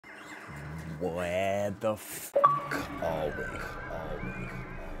Where the fuck are we?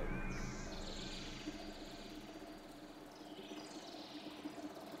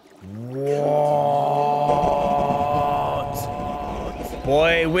 What?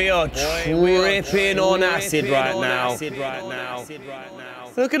 Boy, we are tripping on acid right now.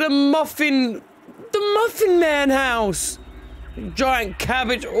 Look at the Muffin Man house. Giant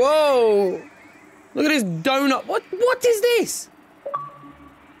cabbage. Whoa. Look at this donut. What is this?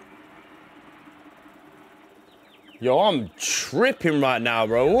 Yo, I'm tripping right now,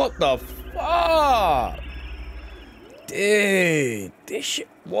 bro. What the fuck? Dude, this shit.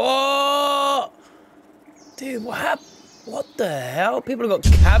 What? Dude, what happened? What the hell? People have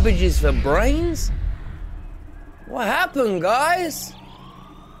got cabbages for brains? What happened, guys?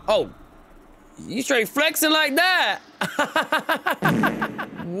 Oh, you straight flexing like that?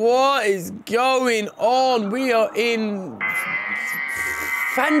 What is going on? We are in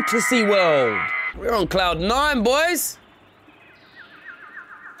fantasy world. We're on cloud 9, boys.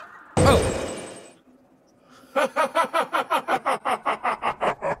 Oh.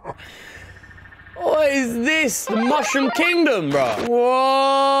 What is this? The Mushroom Kingdom, bro.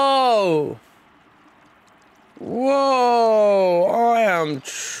 Whoa. Whoa. I am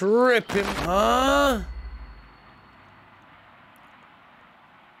tripping. Huh?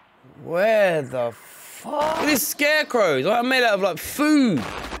 Where the fuck? Look at these scarecrows. I'm made out of like food.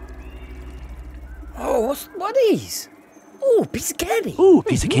 Oh, what are these? Oh, piece of candy. Ooh,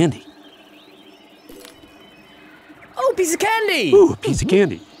 piece of candy. Oh, piece of candy. Ooh, piece of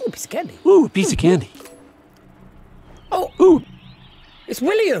candy. Oh, piece of candy. Ooh, piece of candy. Oh, ooh. It's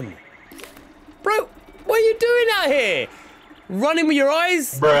William. Bro, what are you doing out here? Running with your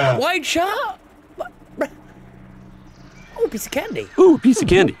eyes Bruh. wide shut? What? Bruh. Oh, piece of candy. Ooh, piece of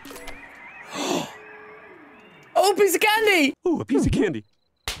candy. Oh, piece of candy. Ooh, a piece of candy.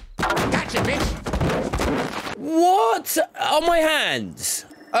 Gotcha, bitch. What on my hands?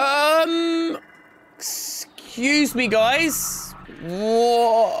 Excuse me, guys.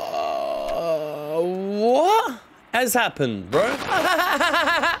 What has happened, bro?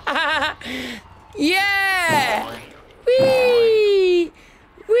 Yeah! Wee!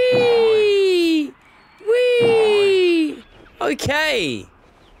 Wee! Wee! Okay.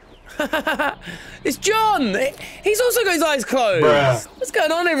 It's John! He's also got his eyes closed! Bruh. What's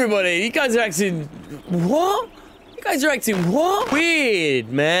going on, everybody? You guys are acting... What? You guys are acting what?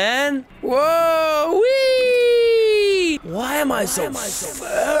 Weird, man. Whoa! Wee! Why am I so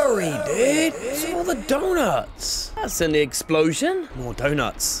furry, dude? It's all the donuts. That's an explosion. More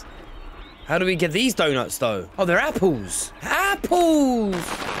donuts. How do we get these donuts, though? Oh, they're apples. Apples!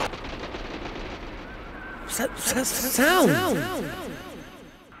 What's that sound?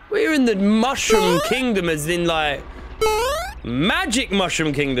 We're in the Mushroom Kingdom, as in, like, Magic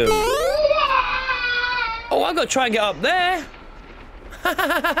Mushroom Kingdom. Oh, I gotta try and get up there.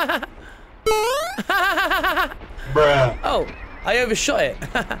 Bruh. Oh, I overshot it.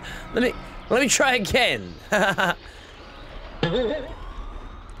 let me try again.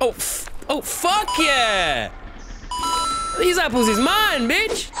 Oh, fuck yeah! These apples is mine,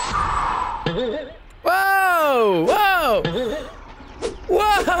 bitch. Whoa, whoa.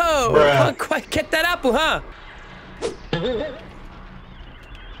 Whoa! Bruh. Can't quite get that apple, huh?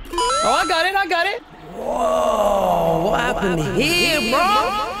 Oh, I got it. Whoa! What happened here,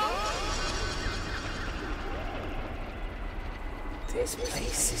 bro? This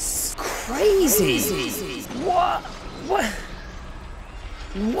place is crazy. What?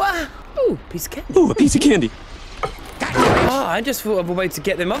 Ooh, piece of candy. Ooh, a piece of candy. Oh, I just thought of a way to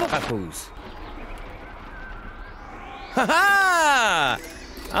get them other apples. Ha-ha!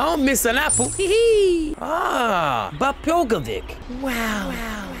 I don't miss an apple. Hee-hee. Bapilgovic. Wow.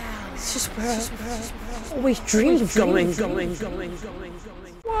 It's just where I always dreamed of going.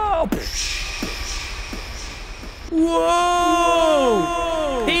 Whoa.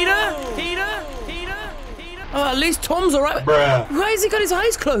 Whoa! Peter? Oh, at least Tom's all right. Bruh. Why has he got his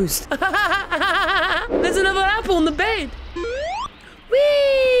eyes closed? There's another apple on the bed.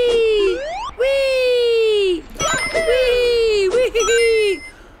 Whee! Whee! Whee! Whee!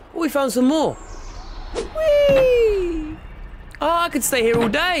 Oh, we found some more. Whee! Oh, I could stay here all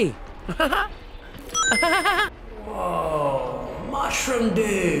day. Whoa, mushroom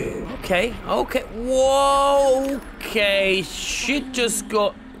dude. Okay. Whoa, okay. Shit just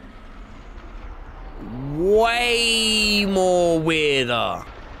got way more weirder.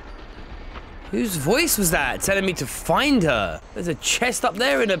 Whose voice was that telling me to find her? There's a chest up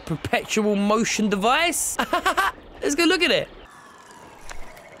there in a perpetual motion device. Let's go look at it.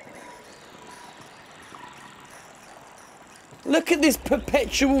 Look at this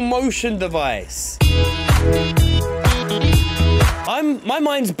perpetual motion device. My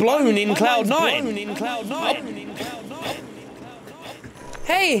mind's blown in Cloud 9.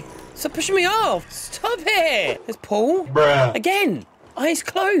 Hey, stop pushing me off. Stop it. There's Paul. Bruh. Again, eyes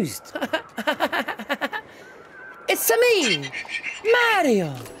closed. It's me,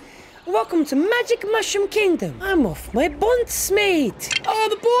 Mario. Welcome to Magic Mushroom Kingdom. I'm off my bondsmate. Oh,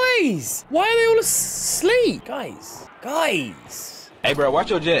 the boys. Why are they all asleep? Guys. Hey, bro, watch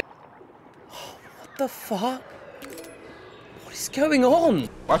your jet. What the fuck? What is going on?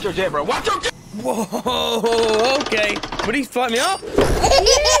 Watch your jet, bro. Watch your jet. Whoa, okay. Will he fly me up?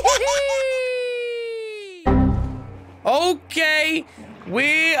 Okay.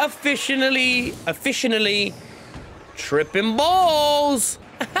 We're officially tripping balls.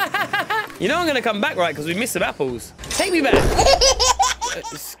 You know I'm gonna come back, right? Because we missed some apples. Take me back.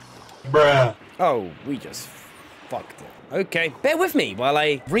 Bruh. Oh, we just fucked it. Okay, bear with me while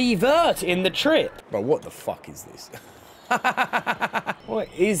I revert in the trip. Bro, what the fuck is this? What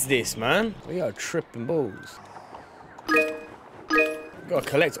is this, man? We are tripping balls. Gotta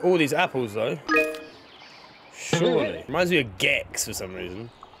collect all these apples, though. Surely. Reminds me of Gex for some reason.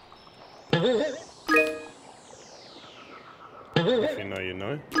 If you know, you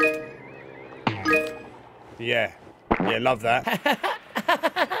know. Yeah. Yeah, love that.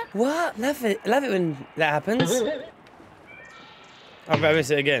 What? Love it when that happens. I'll miss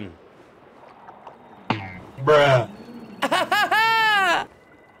it again. Bruh.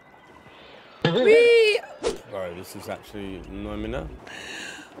 Whee! Alright, this is actually annoying me now.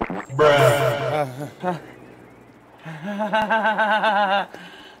 Bruh.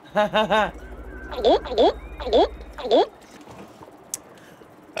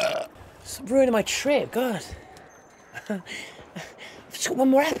 Stop ruining my trip, God. I've just got one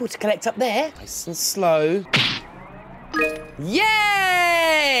more apple to collect up there. Nice and slow.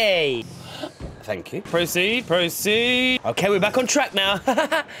 Yay! Thank you. Proceed. Okay, we're back on track now.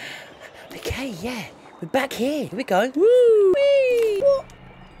 Okay, yeah. We're back here. Here we go. Woo! Whee!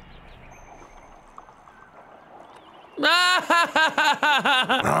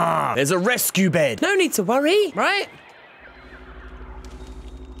 There's a rescue bed. No need to worry, right?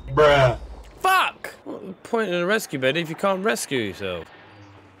 Bruh. Fuck! What's the point in a rescue bed if you can't rescue yourself?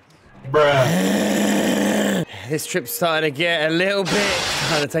 Bruh. This trip's starting to get a little bit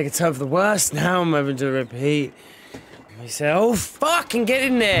trying to take a turn for the worst. Now I'm having to repeat myself. Fucking get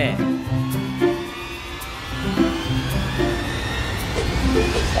in there!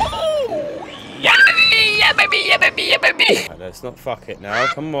 Yeah, baby. Let's not fuck it now.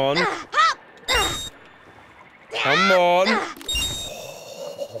 Come on. Come on.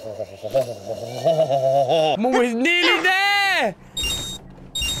 I'm always nearly there.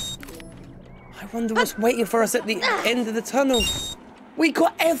 I wonder what's waiting for us at the end of the tunnel. We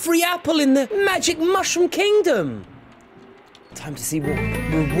got every apple in the Magic Mushroom Kingdom. Time to see what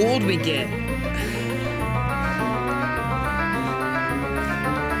reward we get.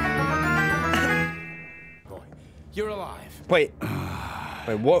 You're alive. Wait,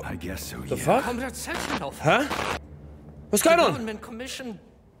 what? I guess so, The fuck? Comrade Sechenov. Huh? What's going The on? government commission,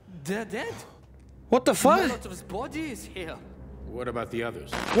 they're dead. What the fuck? Molotov's body is here. What about the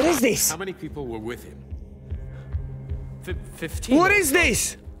others? What is this? How many people were with him? 15. What is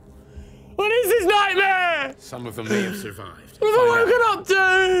this? What is this nightmare? Some of them may have survived. What have I woken up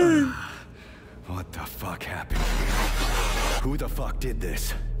to? What the fuck happened? Who the fuck did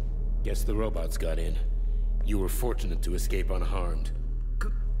this? Guess the robots got in. You were fortunate to escape unharmed.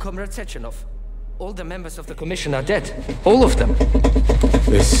 Comrade Sechenov, all the members of the commission are dead. All of them.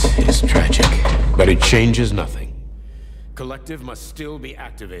 This is tragic, but it changes nothing. Collective must still be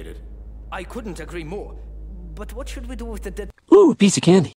activated. I couldn't agree more. But what should we do with the dead? Ooh, piece of candy.